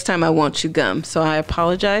next time I won't chew gum. So I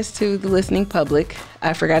apologize to the listening public.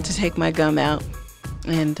 I forgot to take my gum out.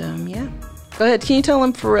 And yeah. Go ahead. Can you tell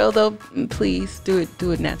them for real, though? Please do it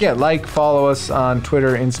naturally. Yeah, follow us on Twitter,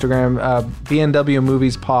 Instagram, BNW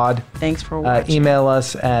Movies Pod. Thanks for watching. Email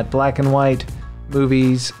us at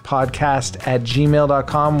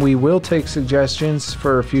blackandwhitemoviespodcast@gmail.com. We will take suggestions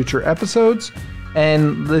for future episodes.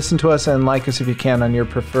 And listen to us and like us if you can on your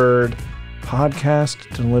preferred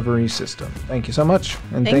podcast delivery system. Thank you so much.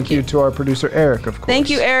 And thank you to our producer, Eric, of course. Thank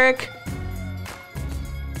you, Eric.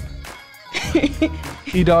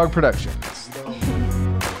 E-Dog Productions.